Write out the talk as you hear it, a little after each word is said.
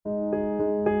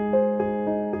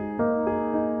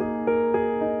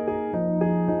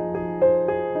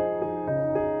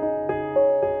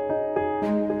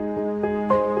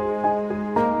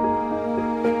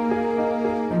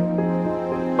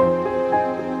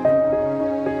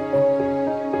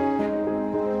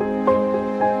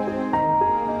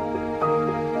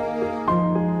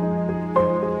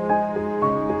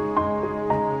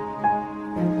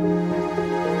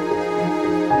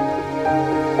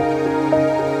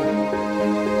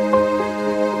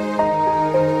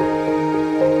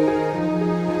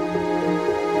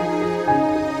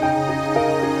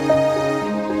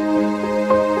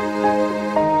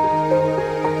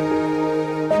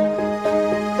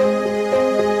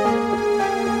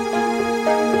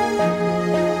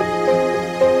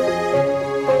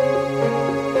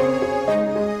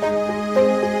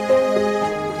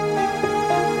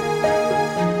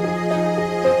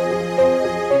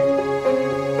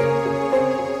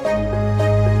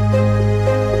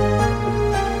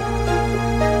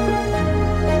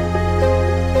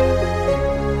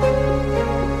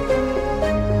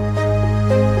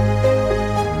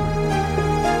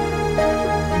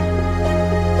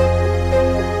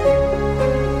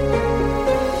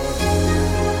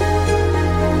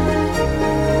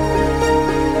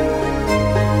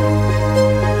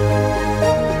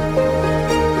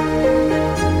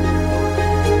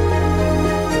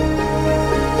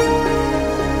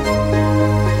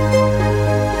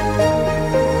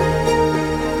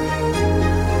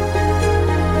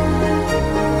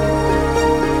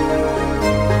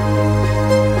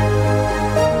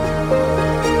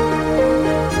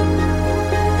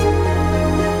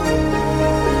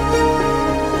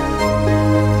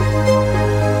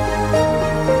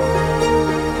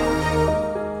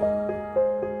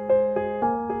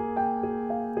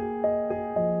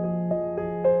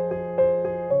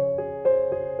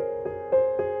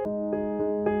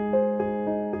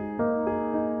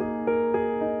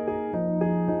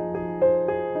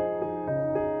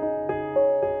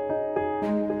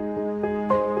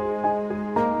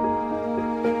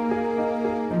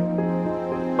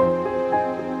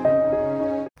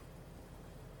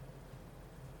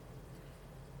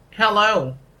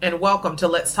Hello, and welcome to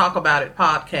Let's Talk About It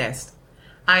podcast.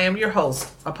 I am your host,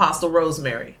 Apostle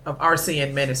Rosemary of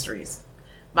RCN Ministries.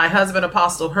 My husband,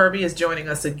 Apostle Herbie, is joining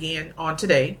us again on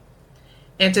today.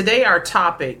 And today our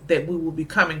topic that we will be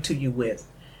coming to you with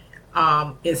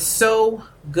is SOW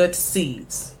Good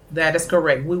SEEDS. That is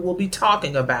correct. We will be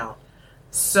talking about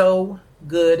SOW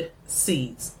Good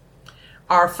SEEDS.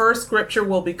 Our first scripture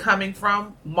will be coming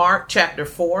from Mark chapter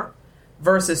 4,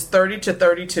 verses 30 to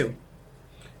 32.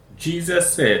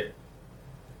 Jesus said,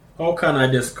 "How can I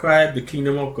describe the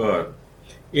kingdom of God?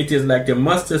 It is like a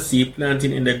mustard seed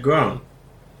planted in the ground.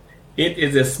 It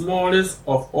is the smallest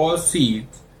of all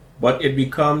seeds, but it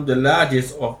becomes the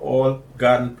largest of all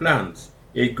garden plants.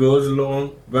 It grows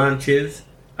long branches,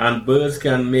 and birds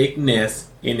can make nests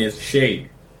in its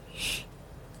shade."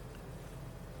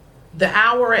 The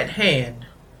hour at hand,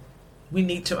 we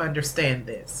need to understand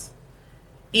this.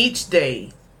 Each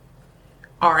day,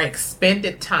 our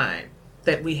expended time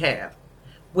that we have,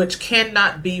 which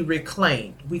cannot be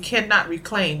reclaimed. We cannot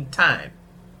reclaim time.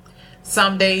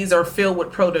 Some days are filled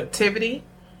with productivity,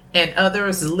 and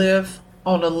others live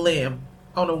on a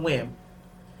whim.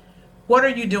 What are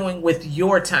you doing with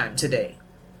your time today?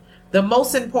 The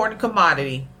most important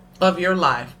commodity of your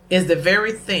life is the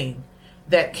very thing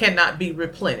that cannot be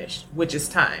replenished, which is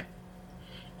time.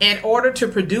 In order to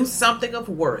produce something of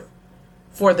worth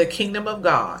for the kingdom of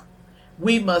God,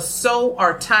 we must sow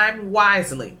our time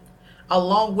wisely,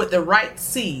 along with the right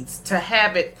seeds to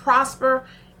have it prosper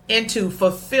into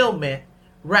fulfillment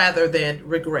rather than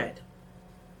regret.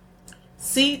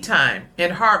 Seed time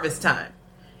and harvest time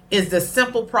is the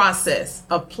simple process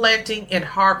of planting and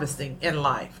harvesting in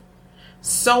life.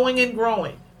 Sowing and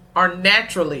growing are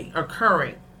naturally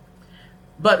occurring,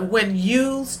 but when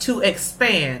used to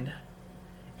expand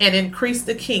and increase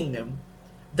the kingdom,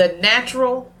 the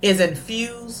natural is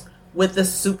infused with the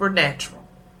supernatural.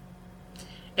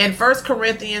 In 1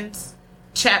 Corinthians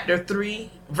chapter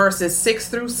 3, verses 6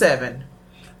 through 7.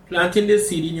 Planting the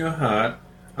seed in your heart,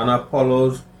 and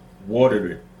Apollos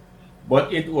watered it,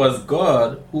 but it was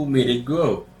God who made it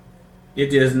grow.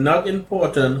 It is not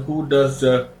important who does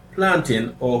the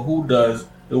planting or who does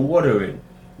the watering.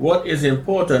 What is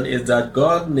important is that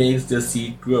God makes the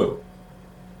seed grow.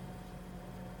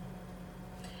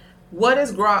 What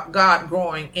is God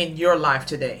growing in your life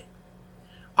today?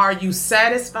 Are you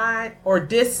satisfied or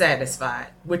dissatisfied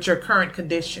with your current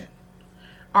condition?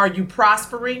 Are you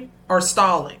prospering or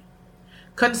stalling?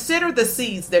 Consider the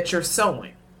seeds that you're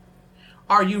sowing.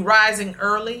 Are you rising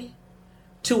early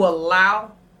to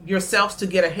allow yourselves to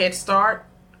get a head start?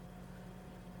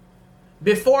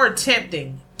 Before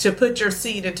attempting to put your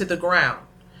seed into the ground,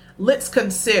 let's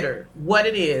consider what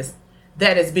it is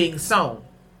that is being sown.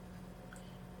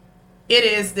 It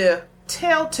is the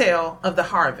telltale of the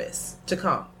harvest to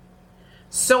come.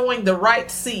 Sowing the right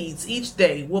seeds each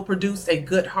day will produce a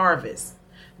good harvest.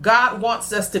 God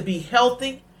wants us to be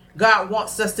healthy, God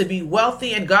wants us to be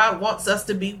wealthy, and God wants us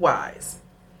to be wise.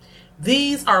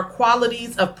 These are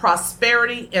qualities of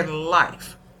prosperity in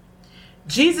life.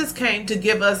 Jesus came to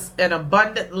give us an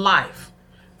abundant life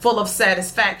full of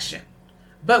satisfaction,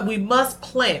 but we must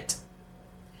plant.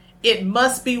 It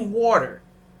must be watered,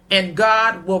 and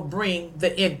God will bring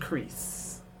the increase.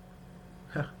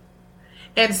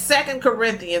 In 2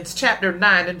 Corinthians chapter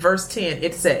 9 and verse 10,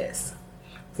 it says,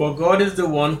 "For God is the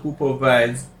one who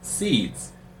provides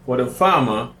seeds for the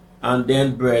farmer and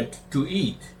then bread to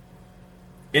eat.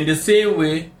 In the same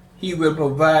way, He will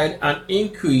provide and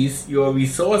increase your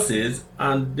resources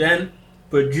and then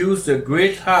produce a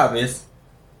great harvest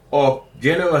of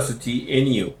generosity in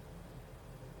you."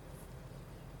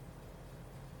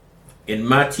 In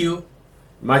Matthew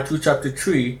chapter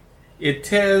 3, it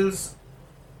tells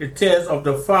of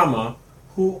the farmer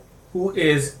who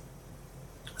is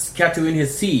scattering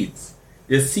his seeds.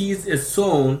 The seeds is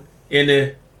sown in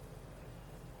a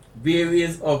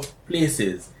various of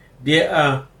places. There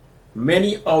are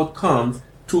many outcomes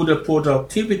to the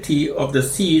productivity of the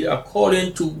seed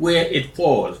according to where it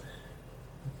falls.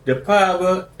 The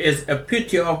parable is a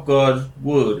picture of God's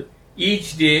word.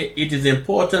 Each day it is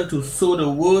important to sow the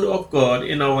word of God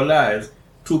in our lives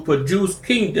to produce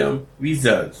kingdom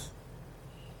results.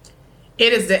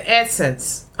 It is the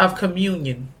essence of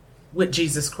communion with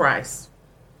Jesus Christ.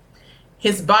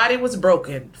 His body was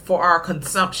broken for our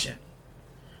consumption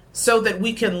so that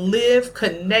we can live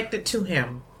connected to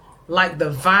Him like the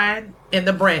vine and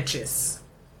the branches.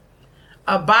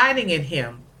 Abiding in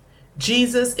Him,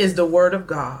 Jesus is the Word of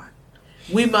God.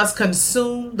 We must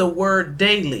consume the Word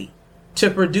daily to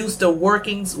produce the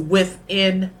workings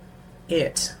within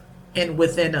it and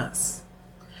within us.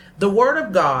 The Word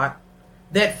of God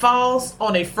that falls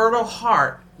on a fertile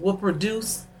heart will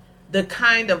produce the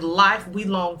kind of life we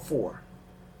long for.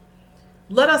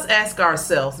 Let us ask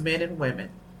ourselves, men and women,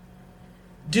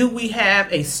 do we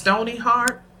have a stony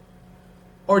heart,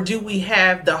 or do we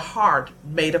have the heart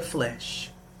made of flesh?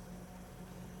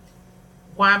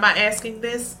 Why am I asking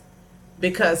this?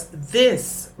 Because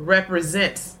this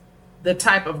represents the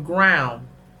type of ground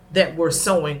that we're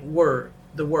sowing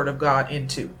the word of God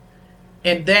into.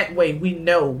 And that way we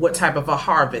know what type of a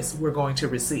harvest we're going to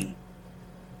receive.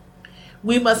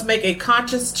 We must make a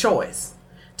conscious choice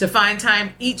to find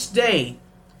time each day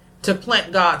to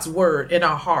plant God's word in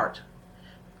our heart.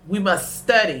 We must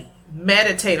study,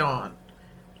 meditate on,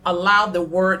 allow the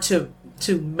word to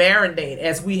marinate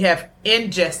as we have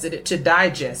ingested it, to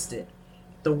digest it,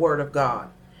 the word of God.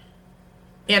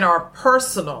 In our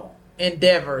personal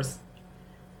endeavors,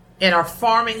 and are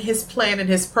farming his plan and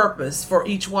his purpose for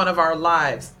each one of our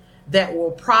lives that will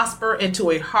prosper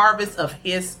into a harvest of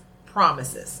his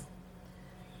promises.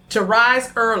 To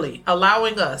rise early,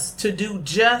 allowing us to do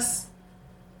just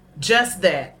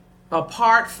that,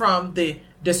 apart from the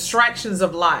distractions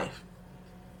of life.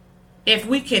 If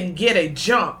we can get a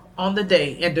jump on the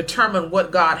day and determine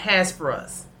what God has for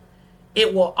us,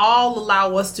 it will all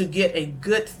allow us to get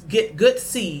good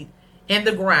seed in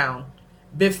the ground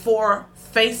before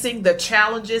facing the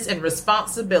challenges and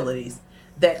responsibilities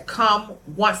that come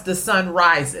once the sun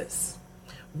rises,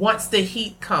 once the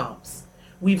heat comes.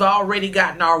 We've already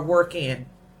gotten our work in.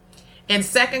 In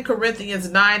 2 Corinthians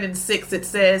 9:6, it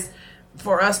says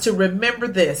for us to remember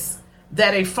this,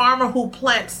 that a farmer who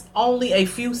plants only a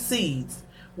few seeds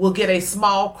will get a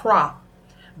small crop,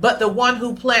 but the one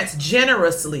who plants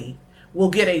generously will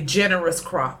get a generous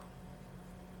crop.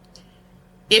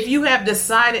 If you have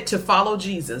decided to follow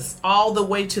Jesus all the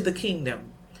way to the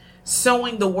kingdom,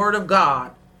 sowing the word of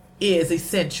God is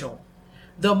essential.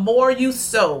 The more you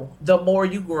sow, the more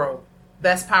you grow.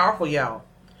 That's powerful, y'all.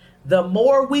 The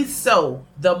more we sow,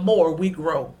 the more we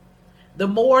grow. The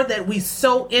more that we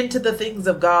sow into the things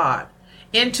of God,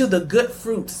 into the good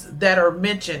fruits that are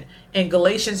mentioned in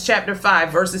Galatians chapter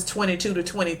 5, verses 22 to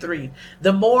 23,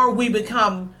 the more we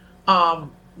become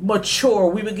mature,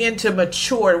 we begin to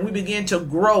mature and we begin to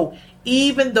grow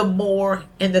even the more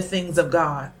in the things of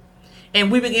God.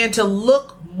 And we begin to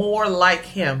look more like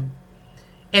him,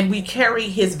 and we carry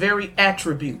his very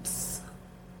attributes.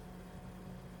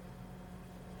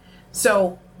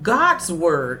 So God's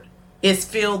word is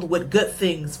filled with good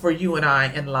things for you and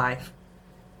I in life.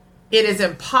 It is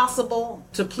impossible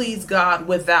to please God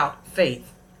without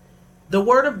faith. The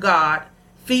word of God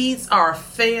feeds our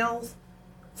fail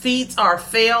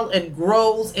and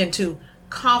grows into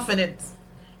confidence,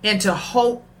 into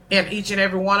hope in each and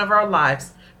every one of our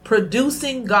lives,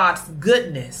 producing God's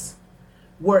goodness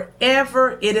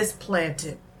wherever it is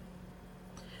planted.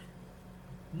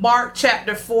 Mark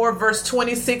chapter 4, verse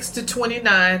 26 to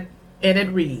 29, and it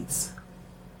reads,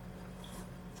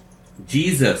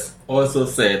 Jesus also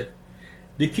said,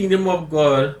 "The kingdom of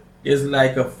God is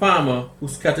like a farmer who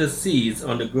scatters seeds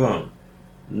on the ground,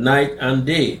 night and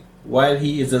day, while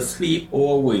he is asleep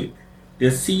or awake. The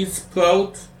seed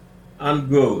sprouts and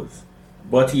grows,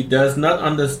 but he does not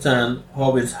understand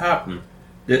how it happens.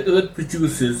 The earth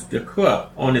produces the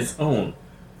crop on its own.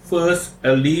 First,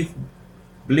 a leaf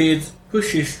blade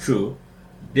pushes through,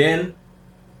 then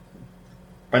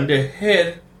on the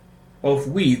head of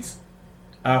weeds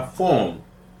are formed,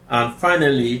 and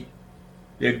finally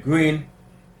the grain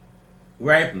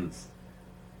ripens.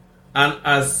 And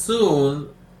as soon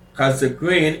as the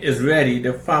grain is ready,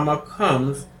 the farmer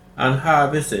comes and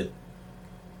harvests it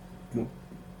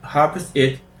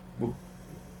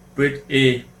with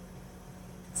a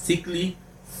sickly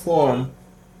form.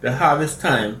 The harvest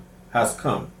time has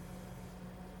come."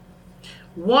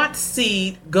 Once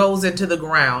seed goes into the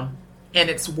ground and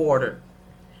it's watered,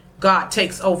 God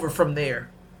takes over from there.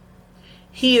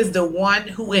 He is the one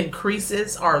who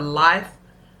increases our life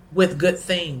with good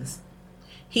things.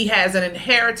 He has an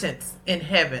inheritance in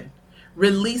heaven,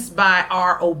 released by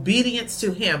our obedience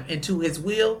to him and to his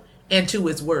will and to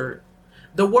his word.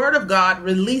 The word of God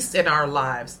released in our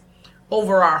lives,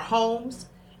 over our homes,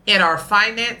 in our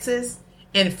finances,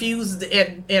 infused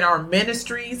in our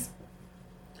ministries,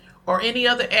 or any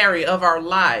other area of our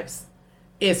lives,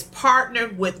 is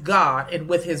partnered with God and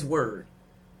with his word.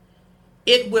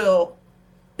 It will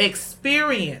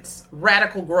experience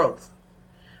radical growth.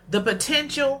 The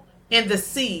potential in the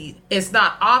seed is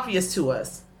not obvious to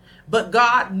us, but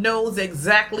God knows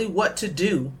exactly what to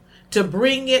do to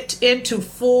bring it into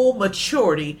full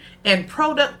maturity and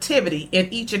productivity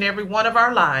in each and every one of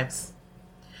our lives.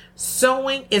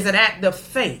 Sowing is an act of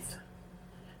faith.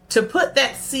 To put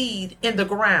that seed in the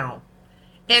ground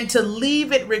And to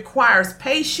leave it requires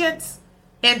patience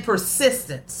and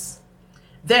persistence.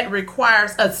 That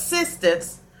requires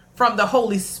assistance from the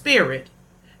Holy Spirit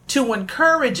to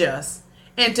encourage us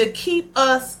and to keep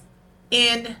us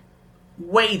in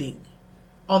waiting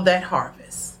on that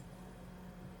harvest.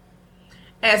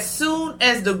 As soon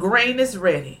as the grain is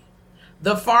ready,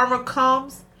 the farmer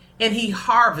comes and he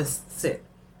harvests it.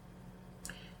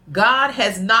 God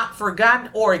has not forgotten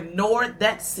or ignored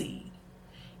that seed.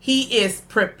 He is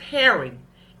preparing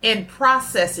and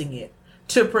processing it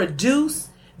to produce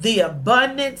the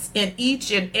abundance in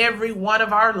each and every one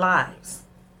of our lives.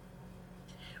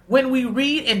 When we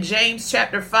read in James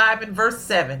chapter 5 and verse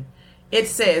 7, it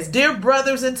says, "Dear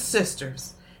brothers and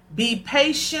sisters, be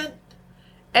patient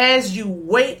as you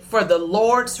wait for the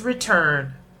Lord's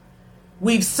return."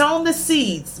 We've sown the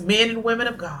seeds, men and women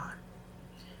of God.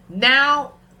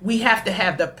 Now we have to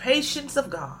have the patience of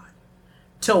God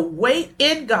to wait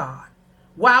in God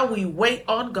while we wait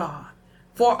on God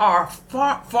for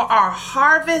our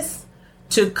harvest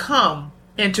to come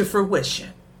into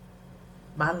fruition.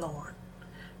 My Lord,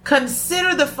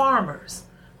 consider the farmers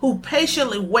who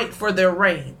patiently wait for their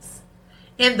rains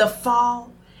in the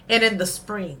fall and in the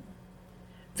spring.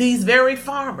 These very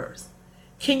farmers,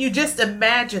 can you just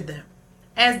imagine them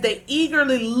as they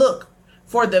eagerly look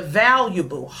for the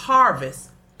valuable harvest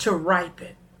to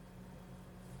ripen?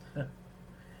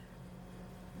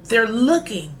 They're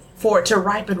looking for it to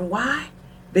ripen. Why?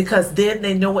 Because then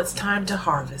they know it's time to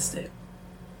harvest it.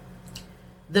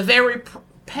 The very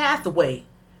pathway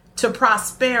to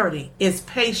prosperity is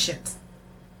patience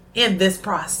in this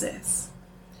process.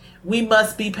 We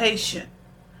must be patient.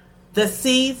 The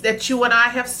seeds that you and I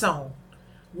have sown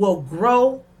will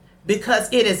grow because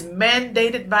it is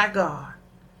mandated by God.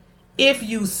 If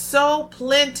you sow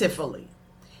plentifully,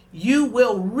 you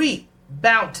will reap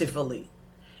bountifully.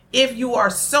 If you are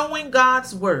sowing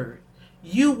God's word,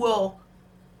 you will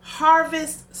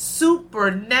harvest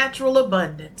supernatural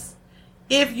abundance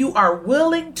if you are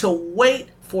willing to wait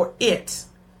for it.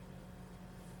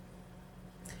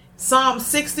 Psalm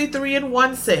 63 and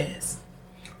 1 says,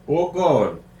 O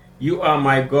God, you are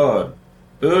my God.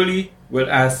 Early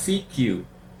will I seek you.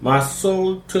 My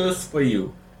soul thirsts for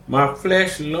you. My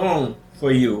flesh longs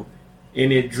for you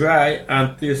in a dry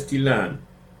and thirsty land,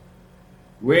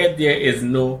 where there is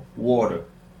no water.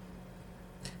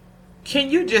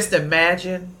 Can you just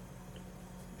imagine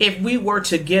if we were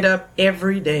to get up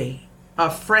every day,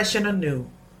 afresh and anew,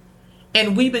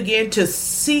 and we begin to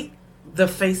seek the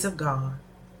face of God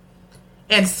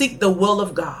and seek the will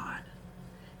of God?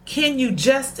 Can you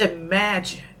just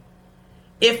imagine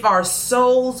if our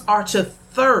souls are to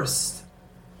thirst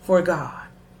for God,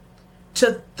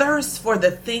 to thirst for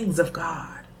the things of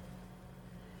God,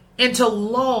 and to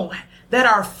long, that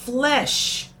our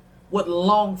flesh would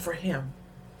long for him,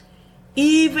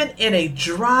 even in a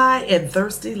dry and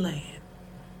thirsty land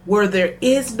where there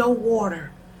is no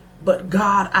water. But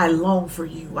God, I long for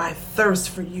you. I thirst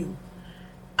for you.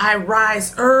 I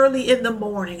rise early in the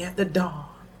morning at the dawn.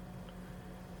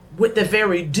 With the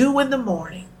very dew in the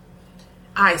morning,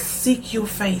 I seek your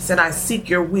face and I seek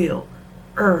your will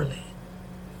early.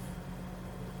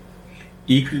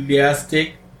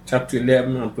 Ecclesiastes chapter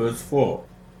 11 and verse 4.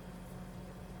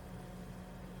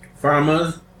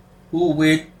 Farmers who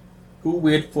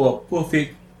wait for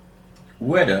perfect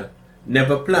weather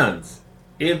never plants.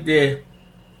 If they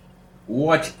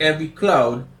watch every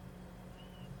cloud,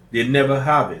 they never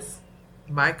harvest.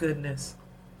 My goodness.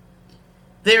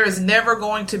 There is never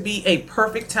going to be a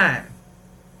perfect time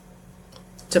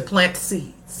to plant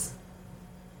seeds.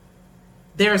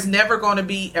 There's never going to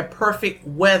be a perfect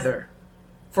weather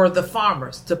for the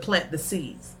farmers to plant the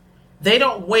seeds. They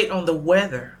don't wait on the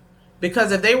weather,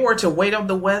 because if they were to wait on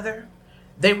the weather,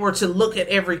 they were to look at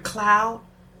every cloud,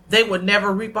 they would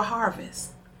never reap a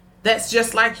harvest. That's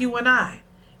just like you and I.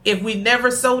 If we never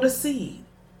sowed a seed,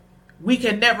 we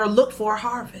can never look for a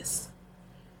harvest.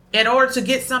 In order to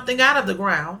get something out of the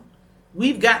ground,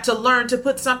 we've got to learn to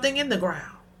put something in the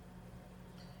ground.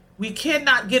 We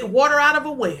cannot get water out of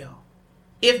a well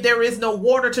if there is no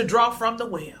water to draw from the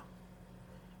well.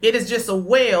 It is just a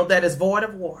well that is void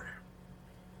of water.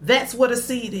 That's what a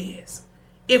seed is.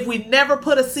 If we never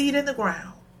put a seed in the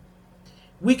ground,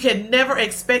 we can never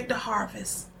expect a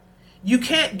harvest. You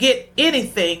can't get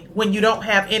anything when you don't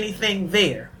have anything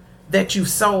there that you've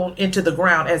sown into the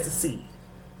ground as a seed.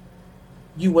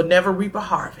 You will never reap a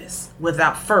harvest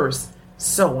without first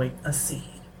sowing a seed.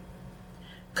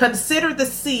 Consider the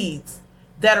seeds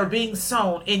that are being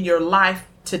sown in your life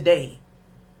today.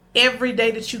 Every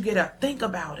day that you get up, think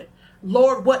about it.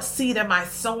 Lord, what seed am I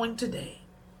sowing today?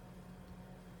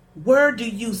 Where do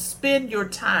you spend your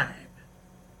time?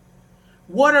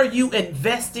 What are you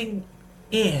investing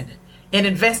in and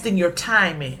investing your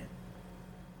time in?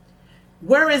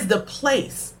 Where is the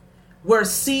place where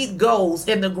seed goes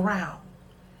in the ground?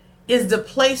 Is the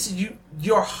place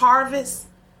your harvest?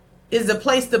 Is the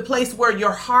place where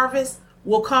your harvest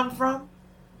will come from?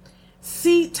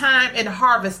 Seed time and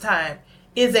harvest time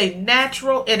is a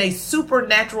natural and a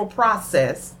supernatural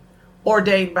process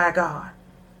ordained by God.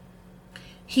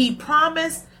 He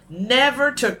promised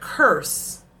never to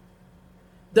curse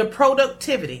the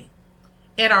productivity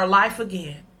in our life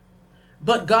again.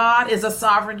 But God is a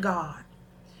sovereign God.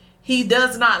 He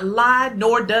does not lie,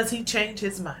 nor does he change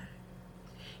his mind.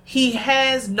 He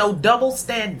has no double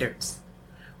standards.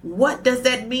 What does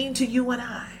that mean to you and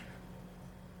I?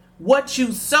 What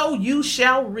you sow, you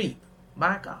shall reap.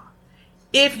 My God.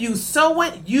 If you sow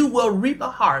it, you will reap a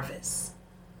harvest.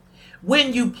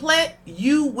 When you plant,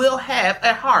 you will have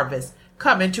a harvest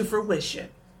come into fruition.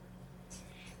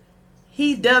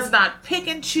 He does not pick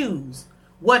and choose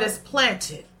what is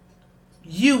planted.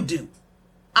 You do.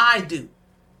 I do.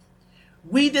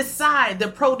 We decide the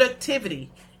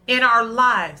productivity in our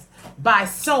lives by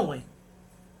sowing.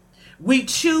 We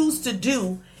choose to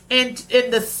do in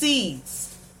the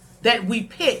seeds that we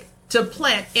pick to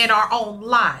plant in our own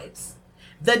lives.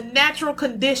 The natural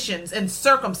conditions and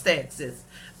circumstances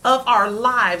of our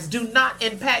lives do not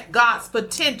impact God's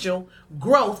potential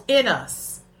growth in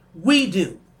us. We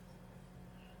do.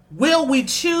 Will we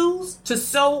choose to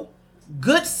sow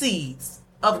good seeds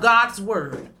of God's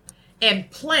word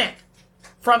and plant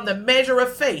from the measure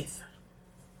of faith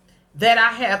that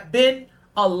I have been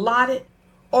allotted?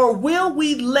 Or will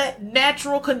we let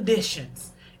natural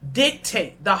conditions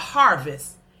dictate the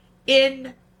harvest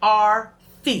in our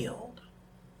field?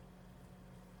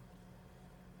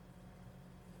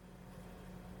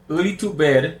 Early to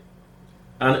bed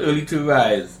and early to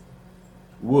rise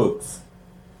works.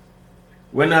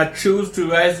 When I choose to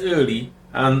rise early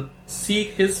and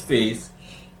seek his face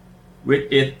with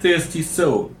a thirsty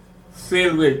soul,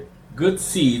 filled with good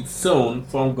seeds sown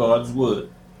from God's word,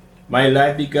 my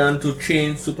life began to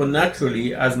change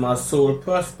supernaturally as my soul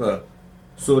prospered.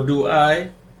 So do I.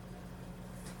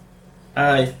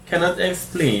 I cannot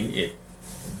explain it,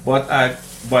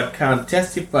 but can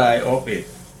testify of it.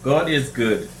 God is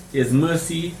good. His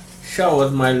mercy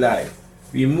showers my life,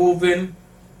 removing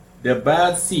the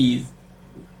bad seeds,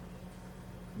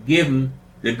 giving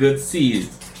the good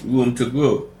seeds room to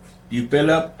grow,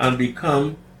 develop, and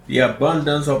become the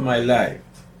abundance of my life.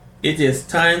 It is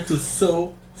time to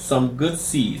sow some good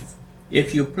seeds.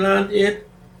 If you plant it,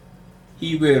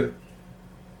 he will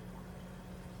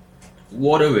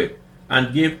water it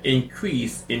and give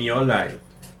increase in your life.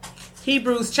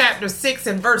 Hebrews chapter 6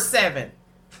 and verse 7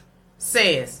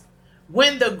 says,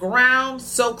 when the ground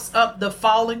soaks up the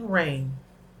falling rain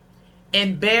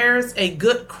and bears a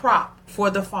good crop for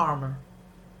the farmer,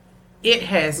 it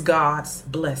has God's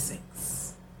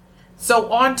blessings.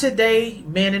 So on today,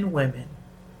 men and women,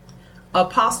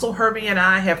 Apostle Herbie and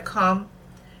I have come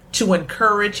to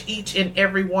encourage each and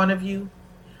every one of you,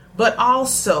 but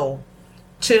also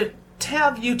to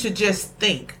tell you to just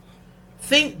think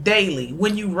daily.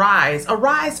 When you arise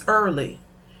early.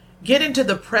 Get into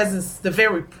the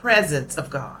very presence of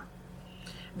God.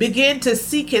 Begin to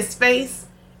seek his face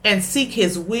and seek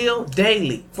his will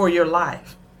daily for your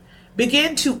life.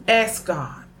 Begin to ask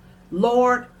God,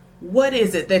 Lord, what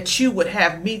is it that you would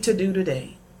have me to do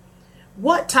today?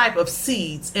 What type of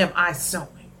seeds am I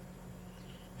sowing?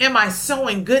 Am I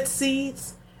sowing good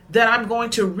seeds that I'm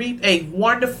going to reap a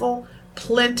wonderful,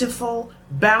 plentiful,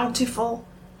 bountiful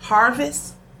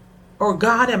harvest? Or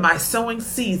God, am I sowing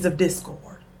seeds of discord?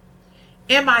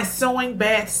 Am I sowing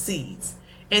bad seeds?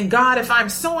 And God, if I'm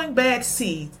sowing bad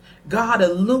seeds, God,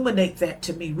 illuminate that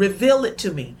to me, reveal it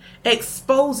to me,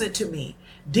 expose it to me,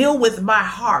 deal with my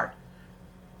heart.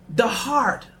 The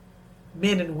heart,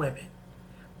 men and women.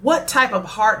 What type of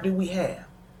heart do we have?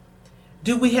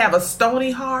 Do we have a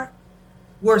stony heart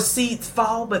where seeds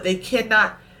fall, but they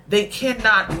cannot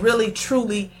really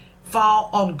truly fall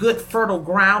on good fertile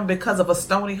ground because of a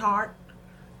stony heart?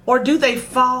 Or do they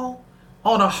fall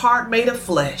on a heart made of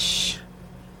flesh,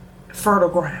 fertile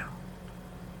ground,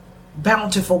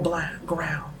 bountiful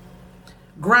ground,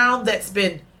 ground that's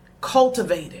been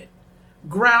cultivated,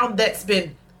 ground that's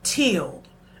been tilled,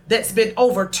 that's been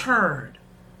overturned,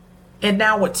 and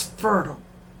now it's fertile.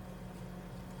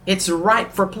 It's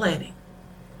ripe for planting.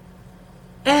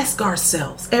 Ask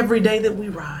ourselves every day that we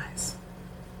rise,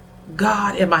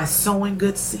 God, am I sowing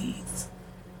good seeds?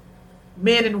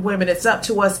 Men and women, it's up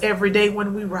to us every day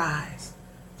when we rise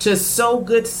to sow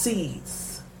good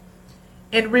seeds.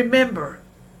 And remember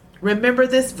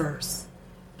this verse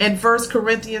in 1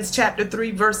 Corinthians chapter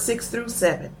 3, verse 6 through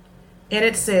 7. And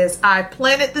it says, I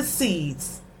planted the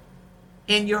seeds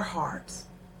in your hearts,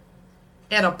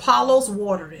 and Apollos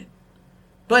watered it,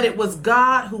 but it was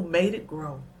God who made it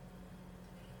grow.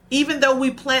 Even though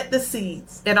we plant the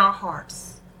seeds in our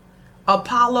hearts,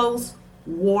 Apollos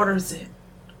waters it,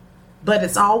 but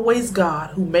it's always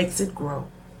God who makes it grow.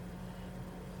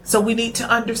 So we need to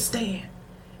understand,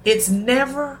 it's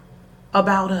never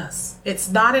about us. It's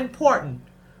not important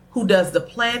who does the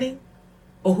planting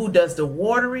or who does the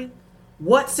watering.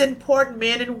 What's important,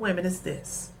 men and women, is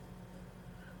this,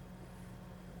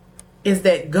 is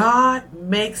that God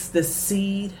makes the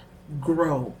seed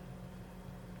grow.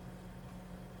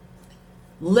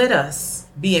 Let us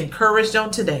be encouraged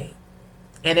on today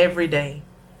and every day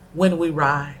when we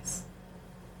rise,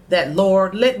 that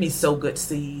Lord, let me sow good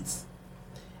seeds.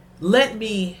 Let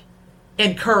me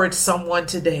encourage someone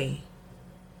today.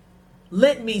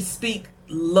 Let me speak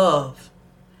love.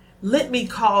 Let me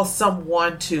cause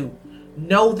someone to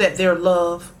know that they're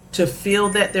loved, to feel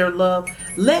that they're loved.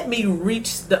 Let me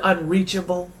reach the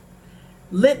unreachable.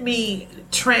 Let me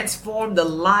transform the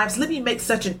lives. Let me make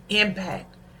such an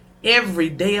impact every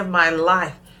day of my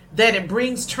life that it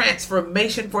brings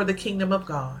transformation for the kingdom of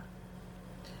God.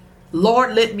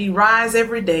 Lord, let me rise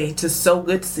every day to sow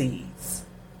good seeds.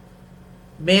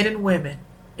 Men and women,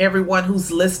 everyone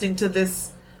who's listening to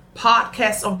this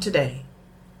podcast on today,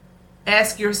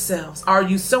 ask yourselves, are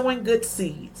you sowing good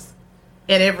seeds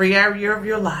in every area of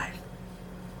your life?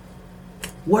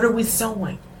 What are we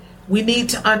sowing? We need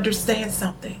to understand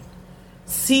something.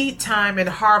 Seed time and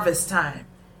harvest time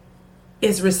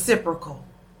is reciprocal.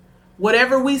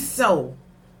 Whatever we sow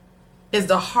is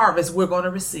the harvest we're going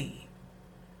to receive.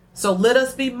 So let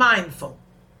us be mindful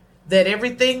that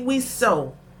everything we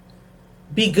sow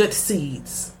be good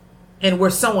seeds, and we're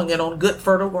sowing it on good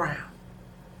fertile ground.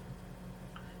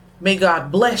 May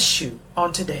God bless you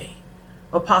on today.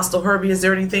 Apostle Herbie, is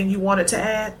there anything you wanted to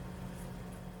add?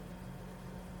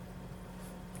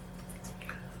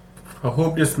 I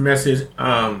hope this message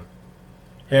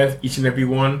helps each and every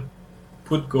one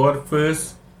put God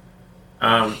first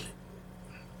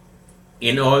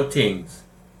in all things.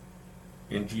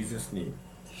 In Jesus' name.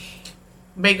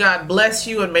 May God bless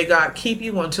you and may God keep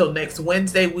you until next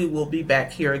Wednesday. We will be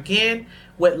back here again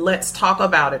with Let's Talk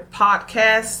About It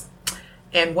podcast.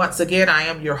 And once again, I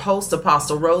am your host,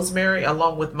 Apostle Rosemary,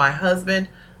 along with my husband,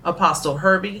 Apostle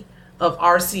Herbie of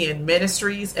RCN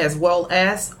Ministries, as well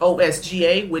as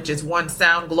OSGA, which is One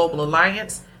Sound Global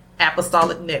Alliance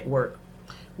Apostolic Network.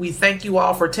 We thank you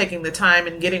all for taking the time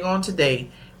and getting on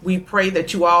today. We pray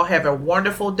that you all have a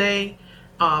wonderful day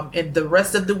and the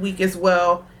rest of the week as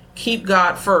well. Keep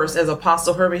God first, as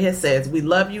Apostle Herbie has said. We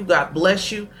love you. God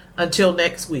bless you. Until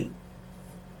next week.